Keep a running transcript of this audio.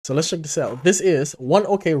So let's check this out. This is One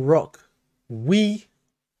OK Rock. We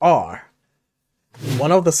Are.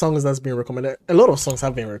 One of the songs that's been recommended. A lot of songs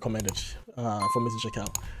have been recommended for me to check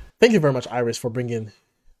out. Thank you very much, Iris, for bringing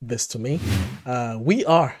this to me. We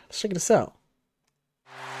Are. Let's check this out.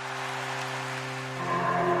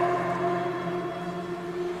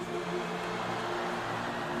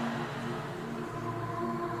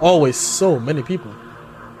 Always so many people.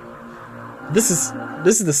 This is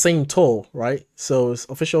the same tour, right? So it's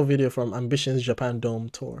official video from Ambition's Japan Dome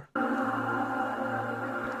tour.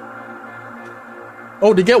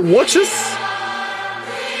 Oh, they get watches?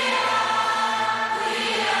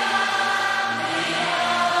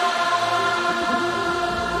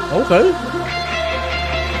 Okay.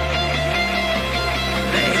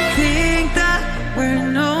 They think that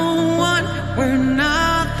we're no one, we're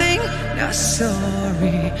nothing, not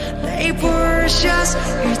sorry. They push us,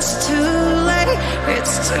 it's too late,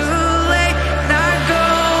 not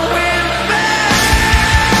going back.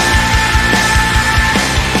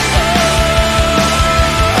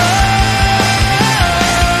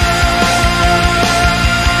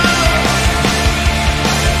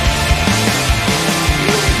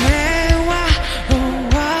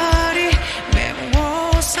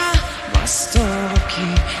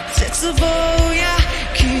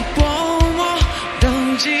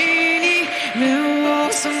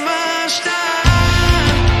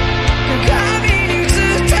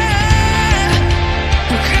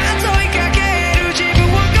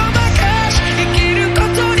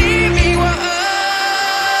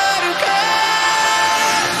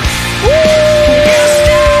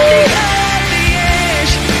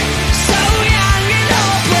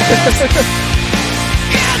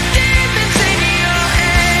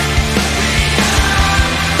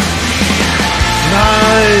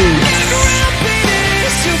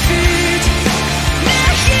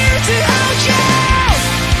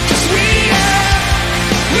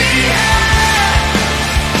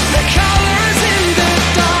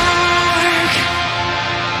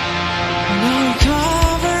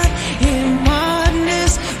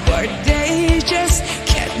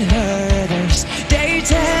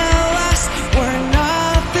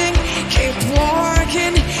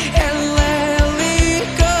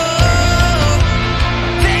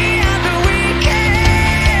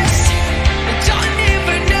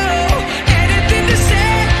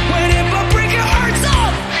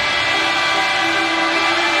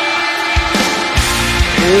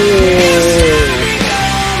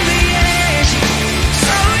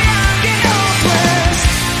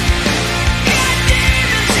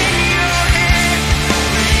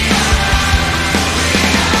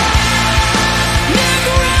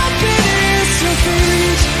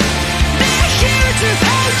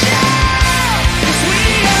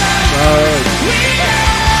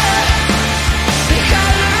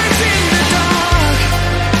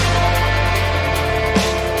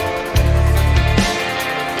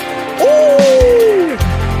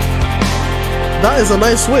 That is a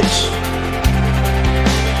nice switch.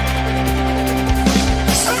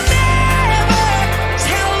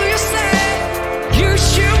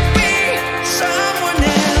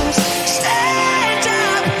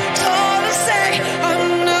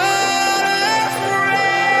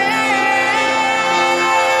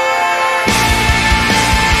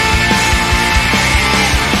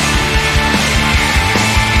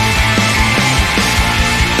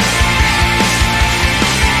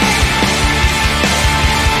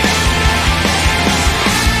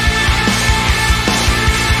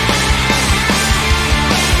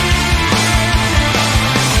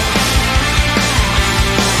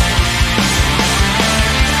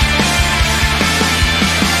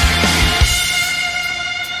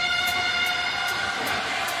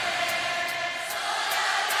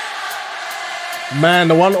 Man,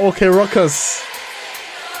 the One OK Rockers.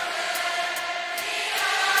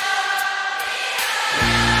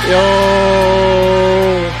 Yo.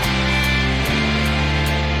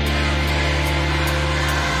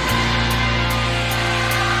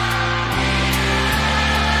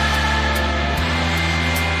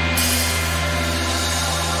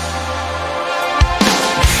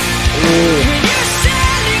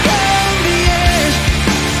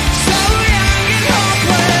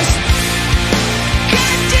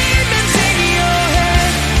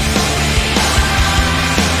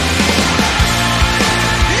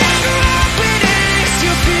 Never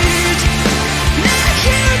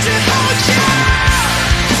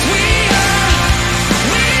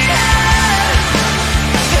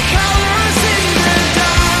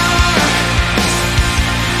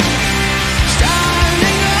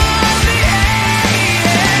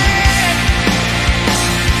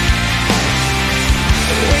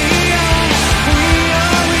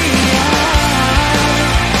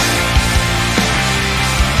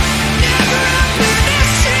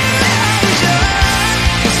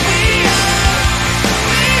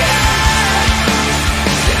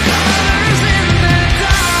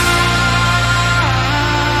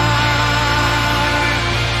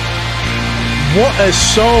What a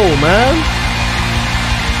show, man.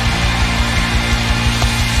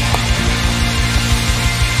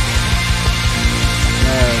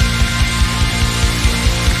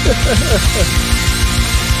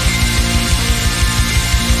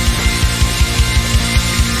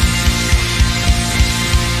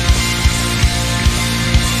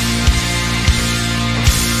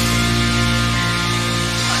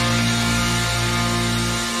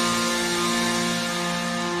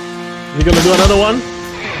 You gonna do another one?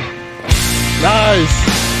 Nice.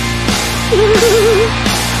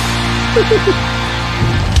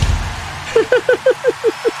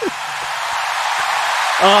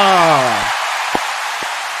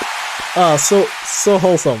 So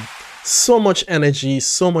wholesome. So much energy,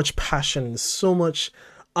 so much passion, so much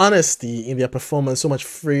honesty in their performance, so much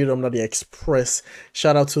freedom that they express.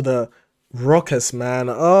 Shout out to the rockers, man.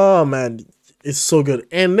 Oh man, it's so good.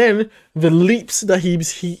 And then the leaps that he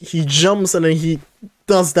jumps and then he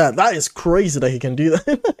does that. That is crazy that he can do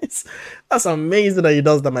that. That's amazing that he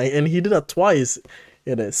does that, man. And he did that twice.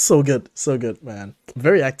 It is so good, man.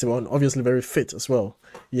 Very active and obviously very fit as well.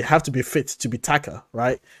 You have to be fit to be Taka,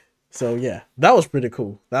 right? So yeah, that was pretty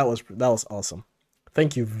cool. That was awesome.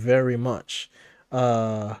 Thank you very much,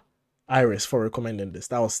 Iris, for recommending this.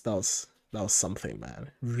 That was something,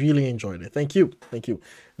 man. Really enjoyed it. Thank you.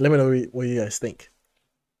 Let me know what you guys think.